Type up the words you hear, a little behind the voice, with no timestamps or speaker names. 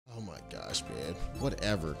my gosh, man.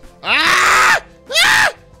 Whatever. Ah!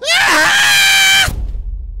 Ah! Ah!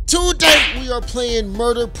 Today we are playing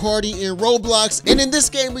Murder Party in Roblox, and in this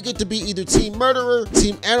game we get to be either Team Murderer,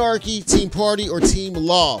 Team Anarchy, Team Party, or Team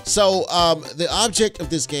Law. So the object of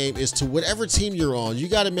this game is to whatever team you're on, you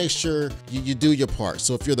got to make sure you do your part.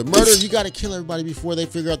 So if you're the murderer, you got to kill everybody before they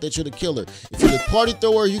figure out that you're the killer. If you're the party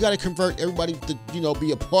thrower, you got to convert everybody to, you know,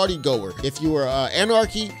 be a party goer. If you are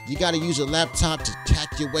Anarchy, you got to use your laptop to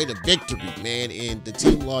hack your way to victory, man. And the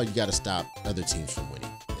Team Law, you got to stop other teams from winning.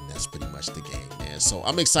 That's pretty much the game, man. So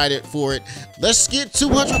I'm excited for it. Let's get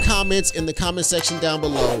 200 comments in the comment section down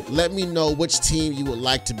below. Let me know which team you would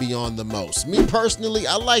like to be on the most. Me personally,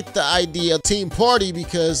 I like the idea of Team Party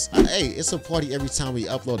because, hey, it's a party every time we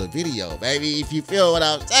upload a video, baby. If you feel what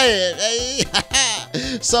I'm saying, hey.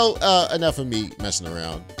 So enough of me messing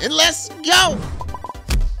around, and let's go.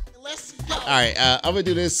 All right, I'm gonna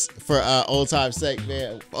do this for old time's sake,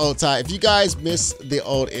 man. Old time. If you guys missed the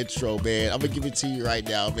old intro, man, I'm gonna give it to you right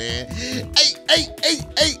now, man. Hey, hey, hey,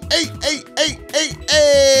 hey, hey, hey, hey, hey,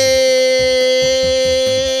 hey.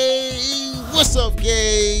 What's up,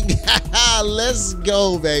 gang? Let's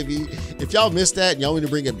go, baby. If y'all missed that and y'all want to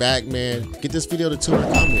bring it back, man, get this video to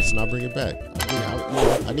 200 comments and I'll bring it back.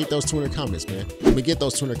 I need those 200 comments, man. Let me get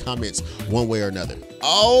those 200 comments one way or another.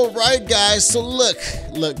 All right, guys. So look,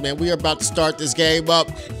 man, we are about to start this game up,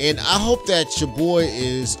 and I hope that your boy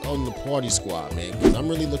is on the party squad, man, because I'm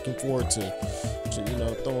really looking forward to you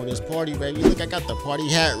know, throwing this party, baby. Look, I got the party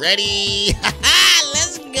hat ready.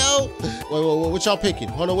 Let's go. Wait, what y'all picking?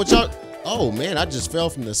 Hold on, what y'all? Oh man, I just fell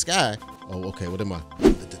from the sky. Oh, okay. What am I?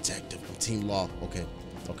 The detective. I'm Team Law. Okay.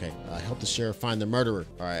 Help the sheriff find the murderer.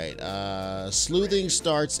 All right. Sleuthing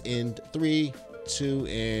starts in 3, 2,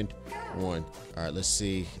 and 1. All right, let's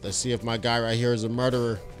see if my guy right here is a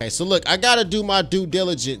murderer. Okay, so look, I gotta do my due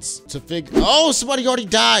diligence to figure. Oh, somebody already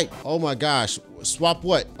died. Oh my gosh. Swap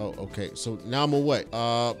what? Oh, okay. So now I'm a what?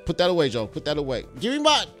 Put that away, Joe. Put that away. Give me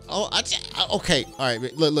my. Oh, okay. All right.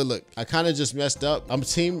 Look. I kind of just messed up. I'm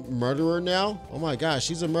Team Murderer now. Oh my gosh,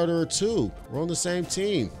 she's a murderer too. We're on the same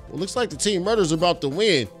team. Well, looks like the Team Murderer's about to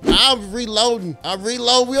win. I'm reloading.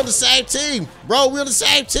 We're on the same team, bro. We're on the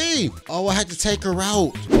same team. Oh, I had to take her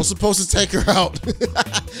out. I was supposed to take her out.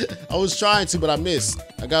 I was trying to, but I missed.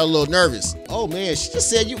 I got a little nervous. Oh man, she just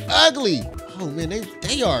said you ugly. Oh man,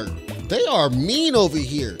 they are mean over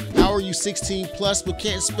here. How are you 16 plus but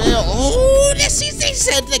can't spell? Oh, they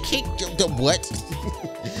said they can't. What?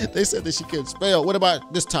 They said that she can't spell. What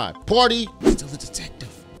about this time? Party. Still a detective.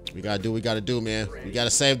 We gotta do what we gotta do, man. We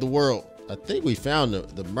gotta save the world. I think we found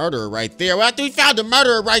the murderer right there. Well, I think we found the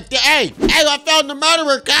murderer right there. Hey, I found the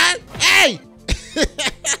murderer, guy. Hey.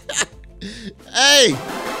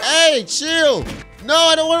 Hey, chill. No,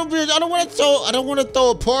 I don't want to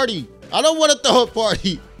throw a party. I don't want to throw a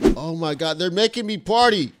party. Oh my God, they're making me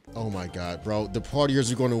party. Oh my God, bro, the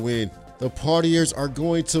partiers are going to win. The partiers are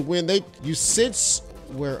going to win. You sense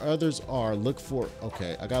where others are. Look for,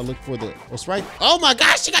 okay, I gotta look for what's right. Oh my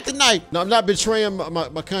gosh, she got the knife. No, I'm not betraying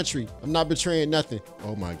my country. I'm not betraying nothing.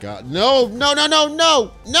 Oh my God, no,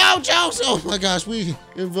 Jones. Oh my gosh, we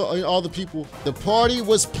involve all the people. The party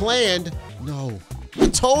was planned. No, I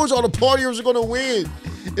told y'all the partiers are gonna win.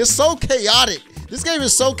 It's so chaotic. This game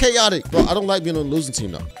is so chaotic. Bro, I don't like being on the losing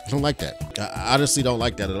team though. I don't like that. I honestly don't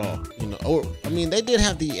like that at all. You know, or I mean, they did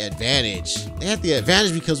have the advantage. They had the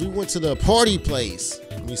advantage because we went to the party place.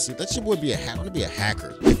 Let me see. Let your boy be I want to be a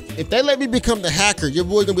hacker. If they let me become the hacker, your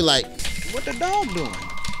boy gonna be like, what the dog doing?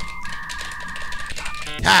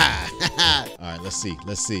 Ha! All right, let's see.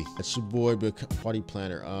 That's your boy, party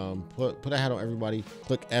planner. Put a hat on everybody.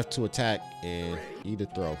 Click F to attack and E to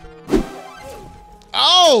throw.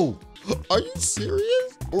 Oh! Are you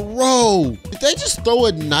serious? Bro, did they just throw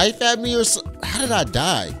a knife at me or something? How did I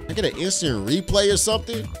die? I get an instant replay or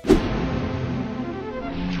something?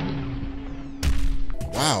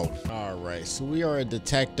 Wow. All right, so we are a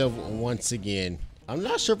detective once again. I'm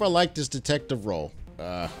not sure if I like this detective role.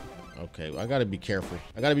 Okay, I gotta be careful.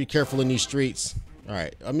 I gotta be careful in these streets. All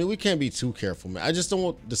right, I mean, we can't be too careful, man. I just don't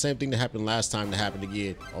want the same thing that happened last time to happen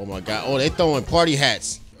again. Oh my God, oh, they throwing party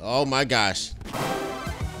hats. Oh my gosh.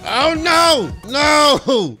 Oh no!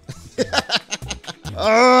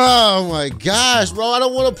 Oh my gosh, bro, I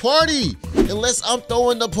don't want to party unless I'm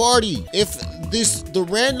throwing the party. If the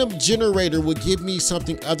random generator would give me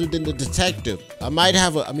something other than the detective, I might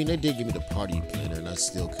have I mean, they did give me the party planner and I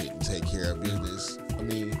still couldn't take care of business. I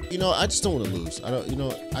mean, you know, I just don't want to lose.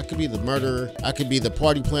 I could be the murderer, I could be the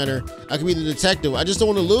party planner, I could be the detective. I just don't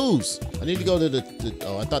want to lose. I need to go to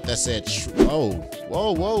oh, I thought that said, oh,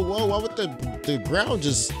 whoa, why would the ground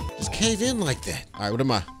just cave in like that? All right, what am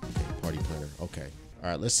I? Okay, party planner, okay. All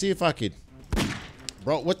right, let's see if I could.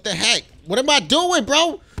 Bro, what the heck? What am I doing,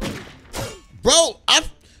 bro? Bro, I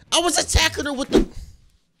was attacking her with the...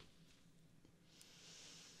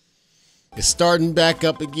 It's starting back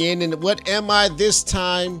up again, and what am I this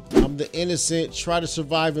time? I'm the innocent. Try to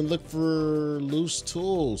survive and look for loose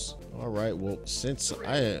tools. All right, well, since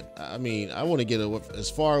I mean, I want to get as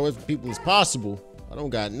far away from people as possible. I don't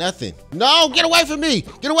got nothing. No, get away from me.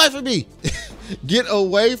 Get away from me. Get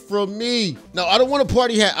away from me. No, I don't want a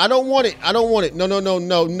party hat. I don't want it. I don't want it. No, no, no,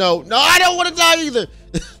 no, no. No, I don't want to die either.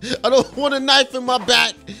 I don't want a knife in my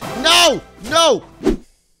back. No, no.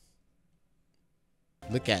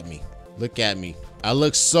 Look at me. Look at me. I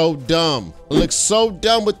look so dumb. I look so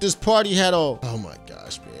dumb with this party hat on. Oh my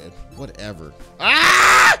gosh, man. Whatever.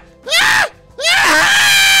 Ah! Ah!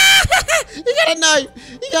 Ah! He got a knife.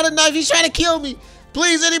 He got a knife. He's trying to kill me.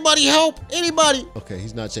 Please, anybody help. Anybody. Okay,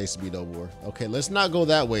 he's not chasing me no more. Okay, let's not go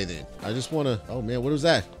that way then. I just want to... Oh, man, what was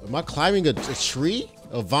that? Am I climbing a tree?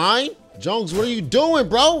 A vine? Jones, what are you doing,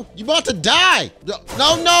 bro? You about to die.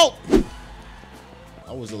 No, no.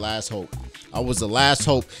 I was the last hope. I was the last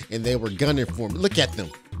hope, and they were gunning for me. Look at them.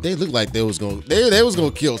 They look like they was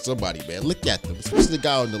gonna kill somebody, man. Look at them, especially the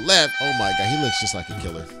guy on the left. Oh my God, he looks just like a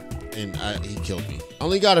killer, and he killed me. I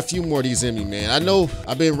only got a few more of these in me, man. I know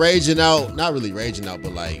I've been raging out, not really raging out,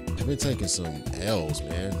 but like I've been taking some L's,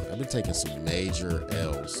 man. I've been taking some major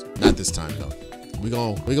L's. Not this time though. We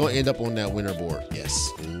gonna end up on that winner board.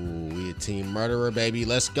 Yes. Ooh, we a team murderer, baby.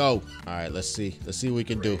 Let's go. All right, let's see what we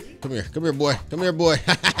can do. Come here, boy. Come here, boy.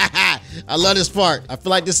 I love this part. I feel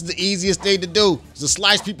like this is the easiest thing to do, is to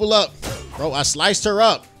slice people up. Bro, I sliced her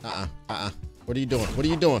up. What are you doing? What are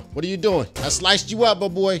you doing? What are you doing? I sliced you up, my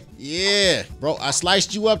boy. Yeah. Bro, I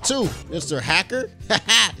sliced you up too, Mr. Hacker.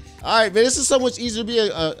 All right, man, this is so much easier to be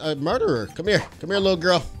a murderer. Come here, little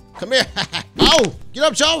girl. Come here. Oh, get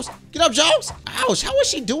up, Jones. Get up, Jones. Ouch, how is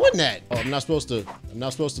she doing that? Oh, I'm not supposed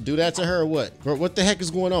to do that to her or what? Bro, what the heck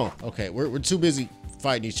is going on? Okay, we're too busy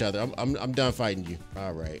fighting each other. I'm done fighting you.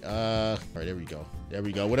 All right, there we go. There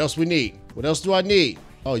we go. What else we need? What else do I need?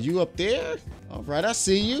 Oh, you up there? All right, I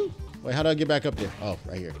see you. Wait, how do I get back up there? Oh,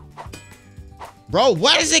 right here. Bro,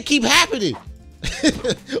 why does it keep happening?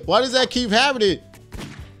 Why does that keep happening?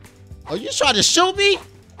 Oh, you trying to shoot me?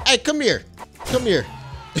 Hey, come here. Come here.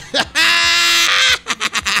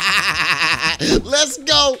 Let's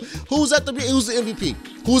go. Who's the MVP?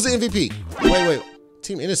 Who's the MVP? Wait.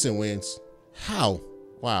 Team Innocent wins. How?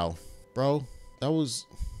 Wow, bro.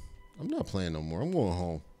 I'm not playing no more. I'm going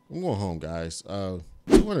home. I'm going home, guys.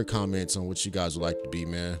 200 comments on what you guys would like to be,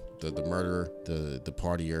 man. The murderer, the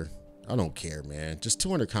partier. I don't care, man. Just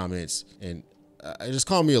 200 comments and just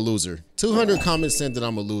call me a loser. 200 comments saying that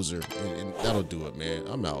I'm a loser, and that'll do it, man.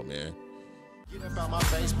 I'm out, man. Get up out my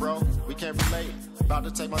face, bro. We can't relate. About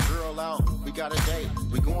to take my girl out. We got a date.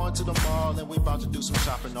 We going to the mall and we about to do some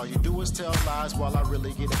shopping. All you do is tell lies while I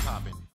really get it popping.